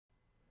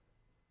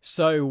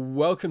So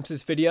welcome to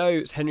this video,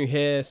 it's Henry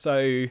here. So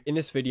in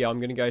this video I'm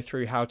going to go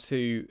through how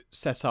to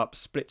set up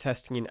split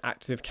testing in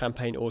active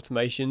campaign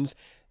automations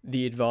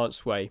the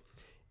advanced way.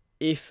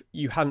 If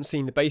you haven't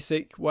seen the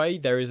basic way,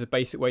 there is a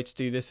basic way to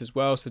do this as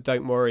well, so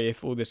don't worry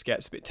if all this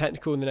gets a bit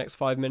technical in the next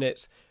 5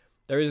 minutes.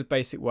 There is a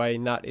basic way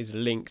and that is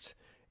linked.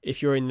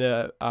 If you're in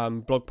the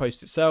blog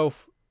post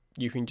itself,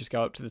 you can just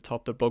go up to the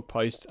top of the blog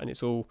post and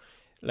it's all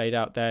laid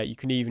out there. You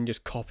can even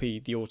just copy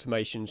the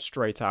automation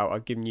straight out.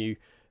 I've given you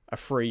a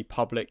free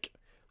public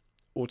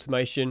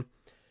automation.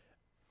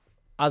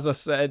 As I've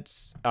said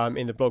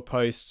in the blog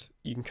post,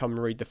 you can come and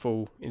read the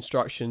full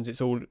instructions. It's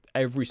all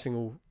every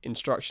single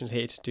instructions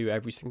here to do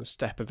every single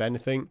step of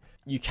anything.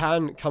 You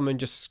can come and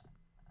just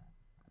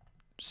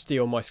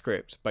steal my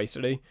script,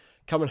 basically.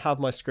 Come and have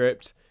my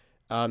script.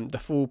 The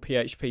full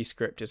PHP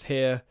script is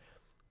here.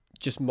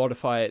 Just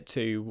modify it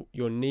to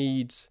your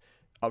needs,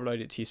 upload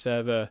it to your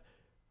server,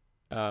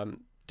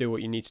 do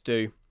what you need to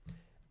do.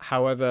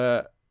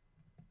 However,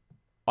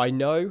 I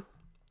know,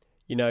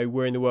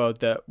 we're in the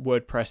world that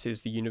WordPress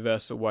is the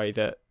universal way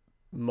that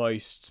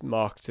most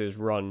marketers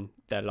run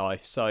their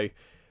life. So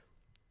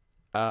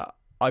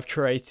I've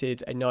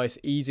created a nice,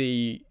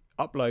 easy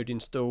upload,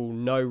 install,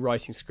 no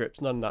writing scripts,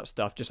 none of that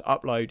stuff. Just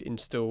upload,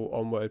 install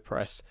on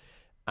WordPress,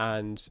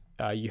 and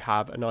you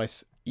have a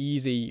nice,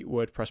 easy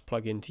WordPress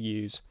plugin to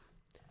use.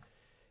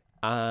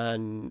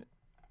 And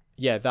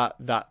yeah,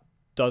 that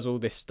does all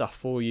this stuff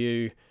for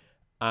you.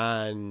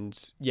 And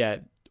yeah,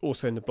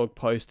 also in the blog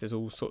post, there's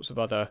all sorts of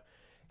other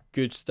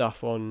good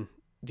stuff on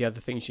the other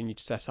things you need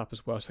to set up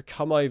as well. So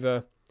come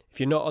over,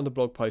 if you're not on the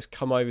blog post,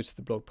 come over to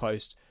the blog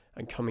post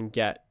and come and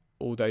get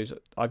all those.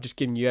 I've just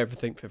given you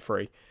everything for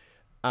free.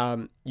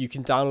 You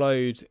can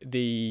download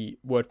the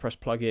WordPress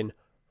plugin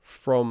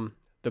from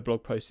the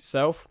blog post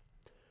itself.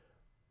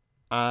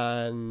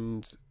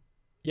 And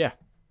yeah,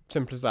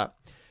 simple as that.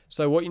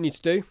 So what you need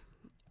to do,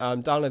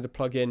 download the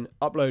plugin,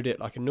 upload it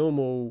like a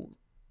normal,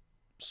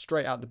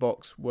 straight out the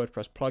box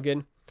WordPress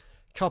plugin.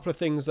 Couple of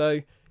things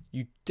though,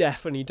 you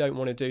definitely don't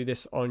want to do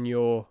this on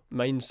your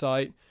main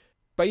site,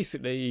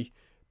 basically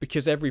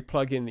because every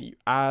plugin that you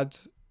add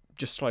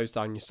just slows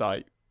down your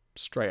site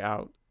straight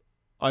out.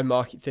 I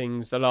market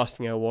things, the last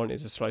thing I want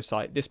is a slow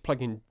site. This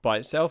plugin by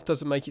itself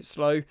doesn't make it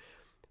slow,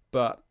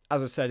 but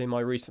as I said in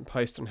my recent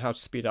post on how to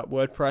speed up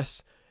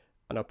WordPress,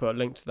 and I'll put a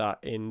link to that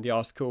in the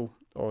article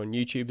or on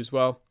YouTube as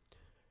well,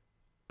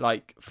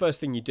 like first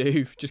thing you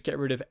do, just get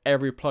rid of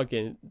every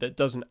plugin that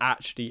doesn't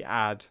actually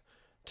add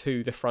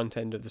to the front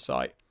end of the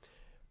site.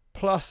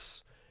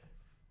 Plus,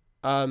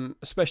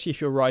 especially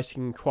if you're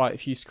writing quite a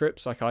few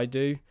scripts like I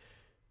do,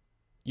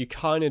 you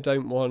kind of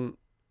don't want,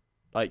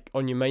 like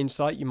on your main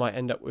site, you might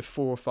end up with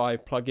 4 or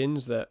 5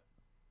 plugins that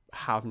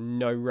have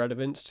no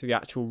relevance to the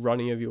actual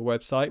running of your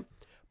website,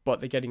 but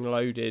they're getting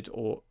loaded,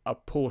 or a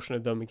portion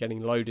of them are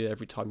getting loaded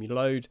every time you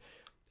load.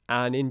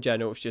 And in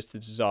general, it's just a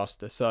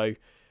disaster. So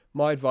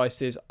my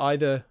advice is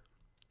either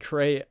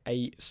create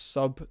a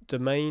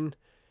subdomain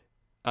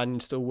and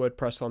install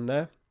WordPress on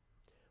there,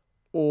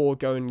 or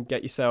go and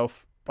get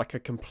yourself like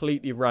a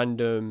completely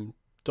random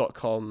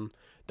 .com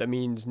that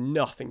means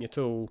nothing at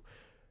all,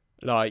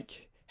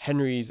 like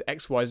Henry's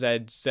XYZ.com.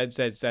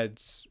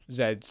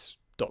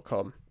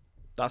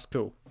 That's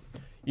cool.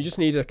 You just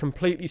need a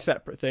completely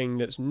separate thing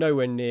that's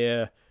nowhere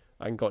near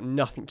and got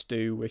nothing to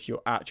do with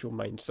your actual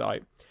main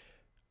site.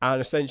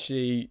 And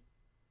essentially,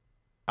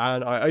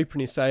 and I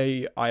openly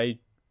say,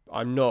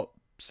 I'm not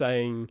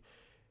saying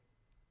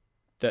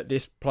that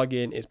this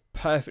plugin is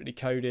perfectly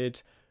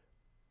coded.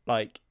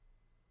 Like,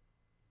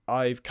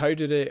 I've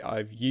coded it,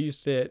 I've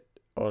used it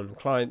on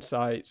client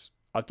sites,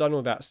 I've done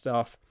all that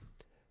stuff,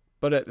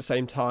 but at the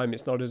same time,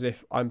 it's not as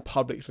if I'm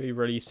publicly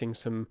releasing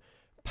some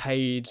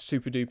paid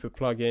super duper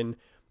plugin.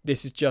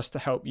 This is just to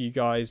help you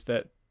guys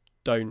that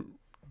don't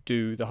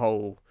do the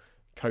whole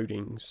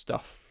coding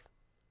stuff,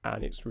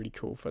 and it's really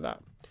cool for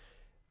that.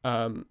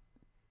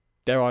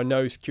 There are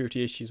no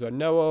security issues I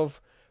know of,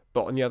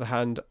 but on the other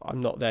hand,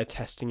 I'm not there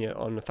testing it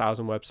on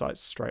 1,000 websites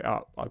straight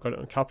up. I've got it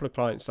on a couple of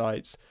client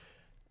sites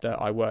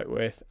that I work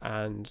with,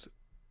 and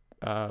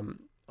I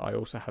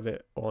also have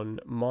it on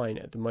mine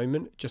at the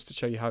moment, just to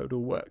show you how it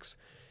all works.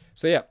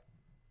 So yeah,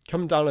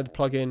 come and download the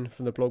plugin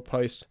from the blog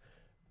post,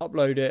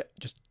 upload it,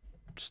 just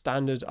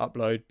standard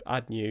upload,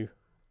 add new,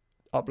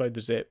 upload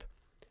the zip.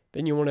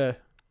 Then you want to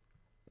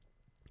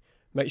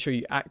make sure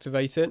you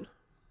activate it.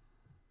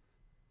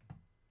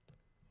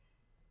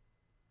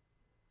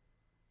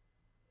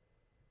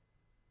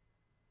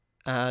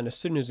 And as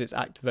soon as it's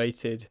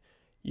activated,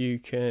 you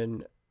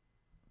can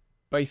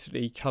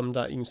basically come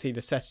down, you can see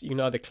the set, you can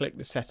either click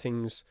the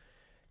settings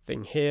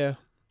thing here,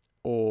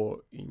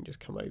 or you can just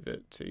come over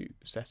to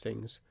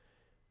settings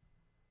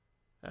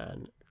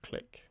and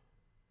click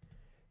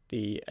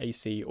the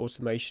AC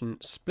automation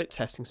split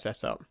testing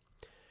setup.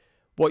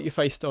 What you're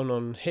faced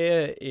on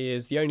here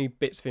is the only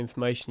bits of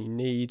information you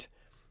need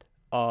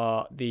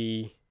are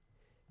the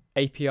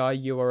API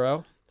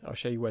URL. I'll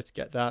show you where to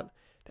get that.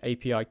 The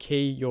API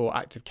key, your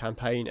active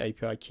campaign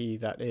API key,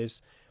 that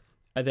is,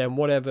 and then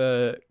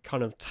whatever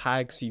kind of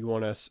tags you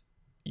want to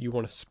you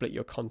want to split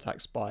your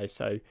contacts by,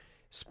 so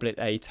split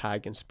A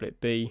tag and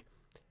split B.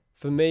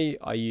 For me,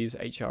 I use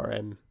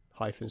HRM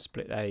hyphen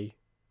split A,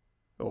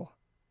 or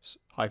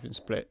hyphen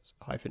split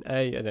hyphen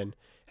A, and then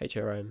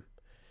HRM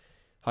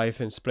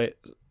hyphen split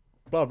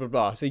blah blah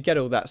blah. So you get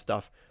all that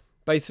stuff.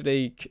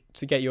 Basically,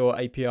 to get your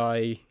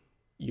API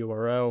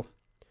URL,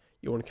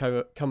 you want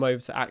to come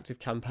over to Active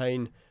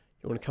Campaign.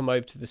 You want to come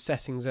over to the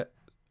settings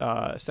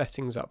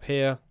up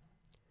here.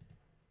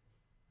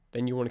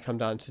 Then you want to come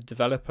down to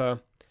Developer,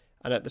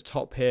 and at the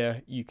top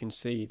here you can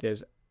see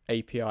there's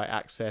API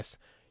access.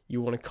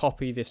 You want to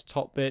copy this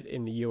top bit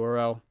in the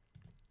URL,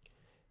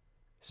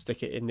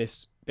 stick it in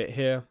this bit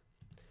here.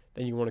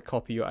 Then you want to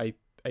copy your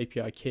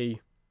API key,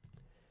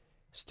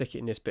 stick it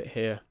in this bit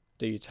here,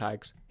 do your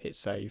tags, hit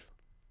save.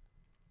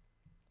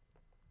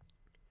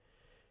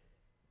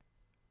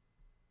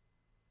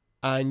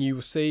 And you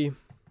will see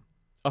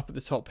up at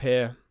the top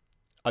here,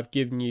 I've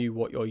given you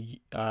what your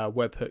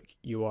webhook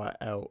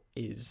URL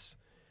is.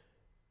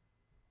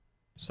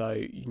 So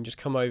you can just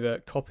come over,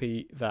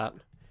 copy that,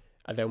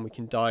 and then we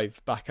can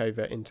dive back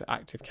over into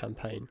Active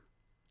Campaign.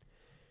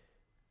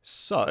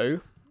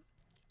 So,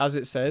 as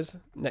it says,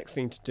 next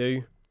thing to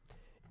do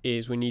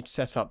is we need to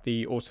set up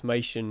the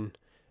automation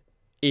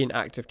in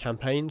Active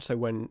Campaign. So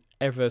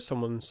whenever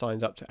someone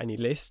signs up to any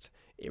list,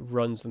 it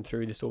runs them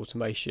through this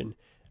automation,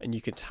 and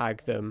you can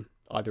tag them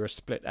either a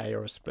split A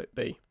or a split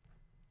B.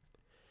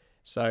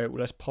 So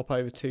let's pop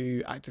over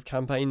to Active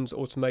Campaigns,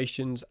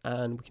 automations,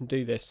 and we can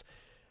do this.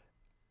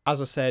 As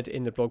I said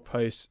in the blog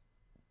post,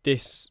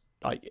 this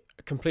like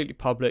completely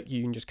public.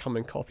 You can just come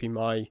and copy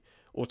my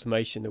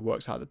automation that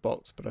works out of the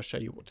box, but I'll show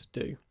you what to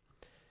do.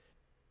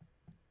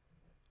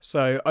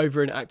 So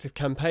over in Active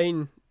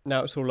Campaign,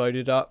 now it's all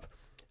loaded up.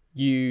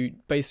 You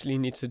basically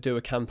need to do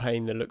a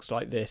campaign that looks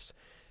like this.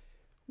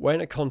 When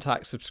a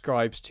contact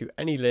subscribes to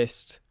any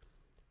list,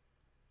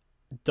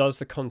 does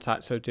the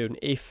contact, so do an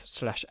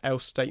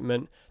if/else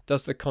statement,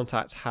 does the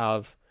contact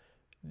have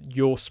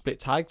your split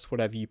tags,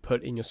 whatever you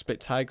put in your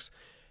split tags?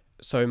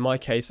 So in my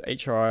case,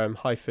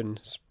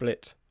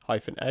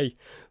 HRM-split-A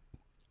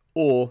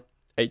or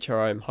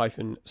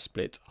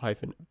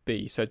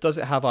HRM-split-B. So does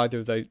it have either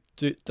of those?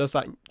 Does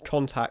that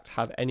contact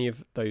have any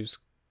of those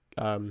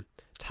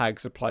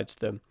tags applied to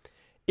them?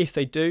 If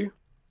they do,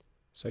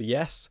 so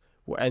yes,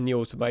 we'll end the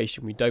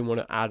automation. We don't want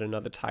to add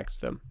another tag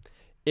to them.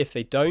 If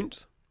they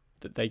don't,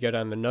 that they go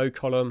down the no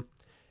column,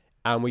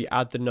 and we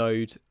add the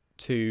node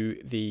to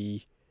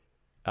the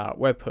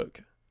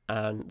webhook,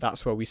 and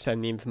that's where we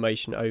send the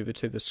information over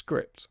to the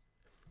script.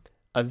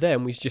 And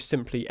then we just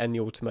simply end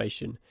the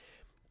automation.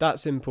 That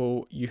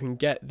simple. You can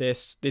get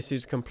this. This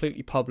is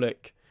completely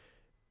public.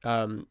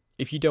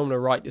 If you don't want to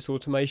write this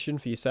automation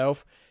for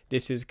yourself,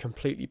 this is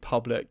completely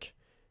public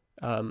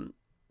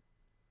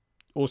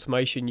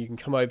automation. You can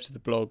come over to the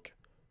blog,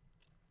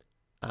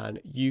 and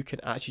you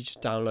can actually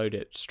just download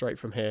it straight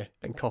from here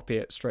and copy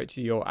it straight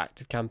to your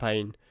Active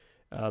Campaign.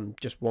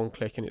 Just one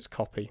click and it's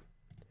copy.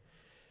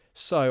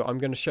 So I'm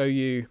going to show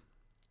you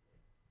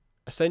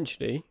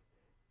essentially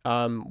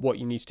what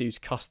you need to do to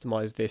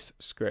customize this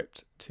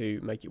script to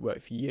make it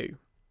work for you.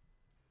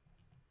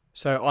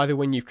 So either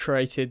when you've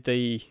created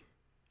the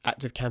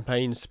Active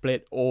Campaign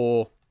split,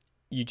 or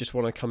you just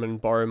want to come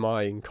and borrow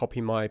and copy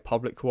my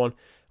public one,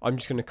 I'm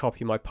just going to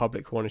copy my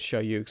public one and show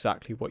you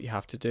exactly what you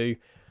have to do.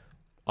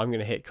 I'm going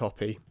to hit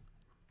copy.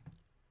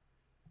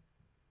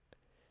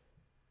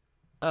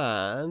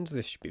 And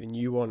this should be the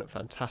new one.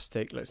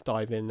 Fantastic. Let's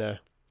dive in there.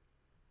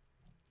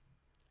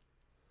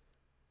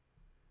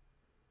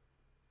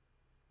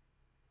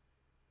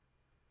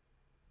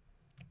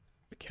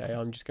 Okay,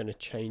 I'm just going to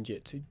change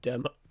it to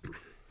demo.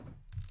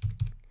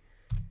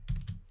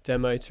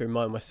 Demo to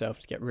remind myself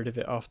to get rid of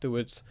it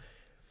afterwards.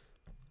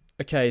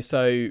 Okay,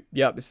 so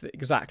yeah, it's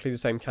exactly the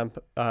same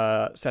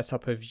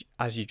setup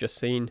as you've just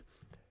seen.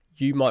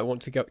 You might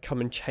want to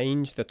come and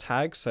change the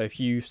tags. So if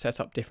you set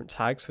up different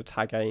tags for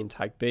tag A and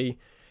tag B,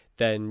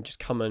 then just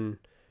come and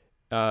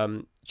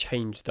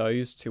change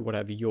those to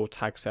whatever your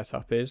tag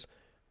setup is.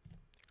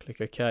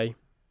 Click OK.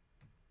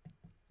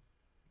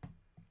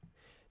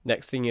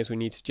 Next thing is we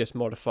need to just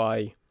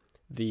modify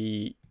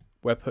the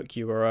webhook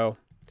URL.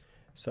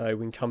 So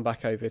we can come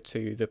back over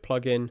to the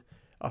plugin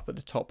up at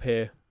the top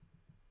here.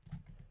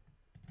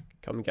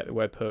 Come and get the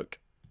webhook.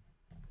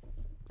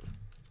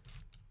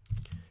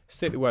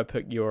 Stick the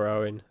webhook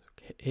URL in,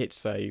 hit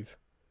save.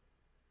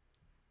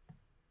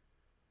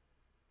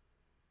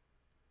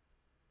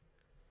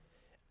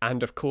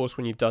 And of course,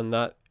 when you've done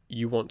that,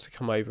 you want to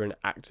come over and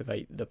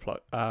activate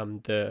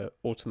the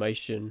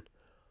automation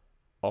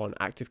on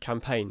Active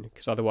Campaign,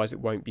 because otherwise it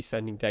won't be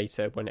sending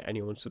data when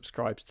anyone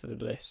subscribes to the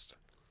list.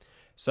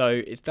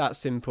 So it's that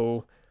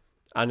simple.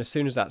 And as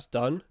soon as that's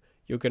done,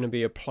 you're going to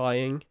be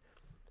applying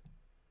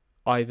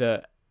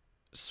either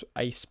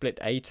a split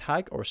A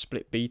tag or a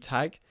split B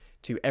tag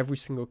to every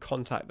single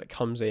contact that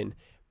comes in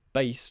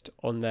based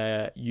on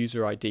their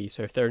user ID.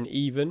 So if they're an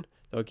even,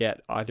 they'll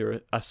get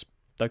either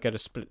they'll get a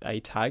split A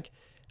tag,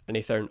 and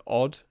if they're an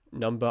odd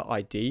number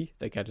ID,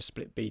 they get a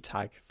split B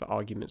tag, for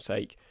argument's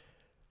sake.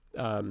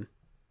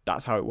 That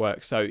that's how it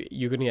works. So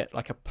you're going to get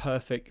like a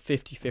perfect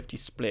 50-50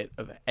 split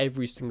of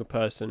every single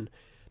person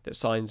that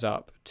signs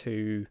up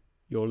to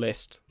your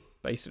list,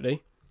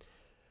 basically.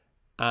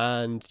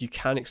 And you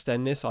can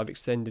extend this. I've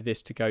extended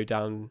this to go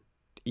down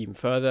even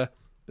further.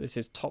 This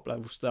is top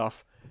level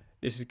stuff.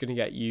 This is going to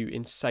get you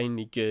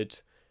insanely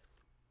good,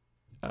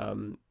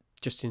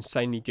 just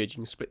insanely good. You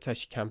can split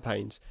test your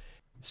campaigns.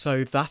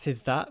 So that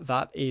is that.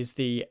 That is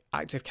the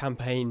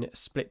ActiveCampaign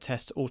split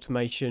test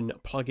automation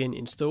plugin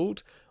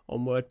installed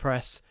on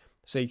WordPress.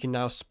 So you can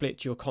now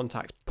split your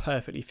contacts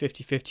perfectly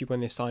 50-50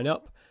 when they sign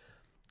up.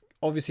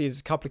 Obviously, there's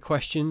a couple of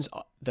questions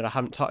that I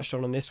haven't touched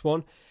on this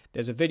one.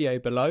 There's a video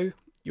below.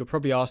 You're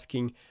probably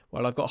asking,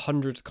 well, I've got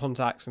hundreds of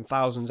contacts and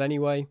thousands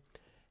anyway.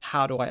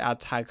 How do I add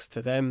tags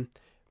to them?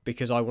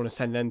 Because I want to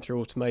send them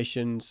through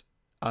automations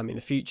in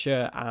the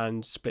future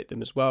and split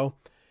them as well.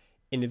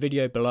 In the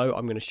video below,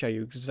 I'm going to show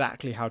you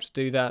exactly how to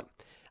do that.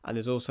 And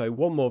there's also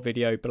one more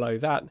video below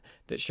that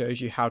that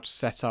shows you how to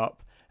set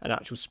up an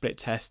actual split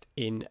test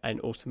in an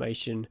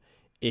automation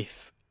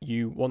if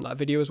you want that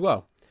video as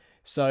well.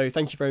 So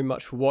thank you very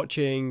much for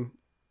watching.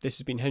 This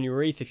has been Henry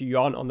Reith. If you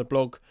aren't on the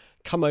blog,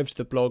 come over to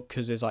the blog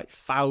because there's like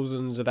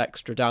thousands of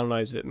extra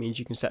downloads. That means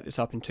you can set this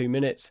up in 2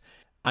 minutes.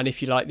 And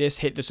if you like this,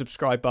 hit the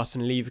subscribe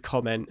button, leave a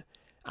comment,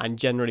 and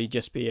generally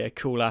just be a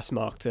cool ass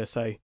marketer.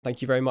 So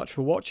thank you very much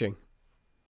for watching.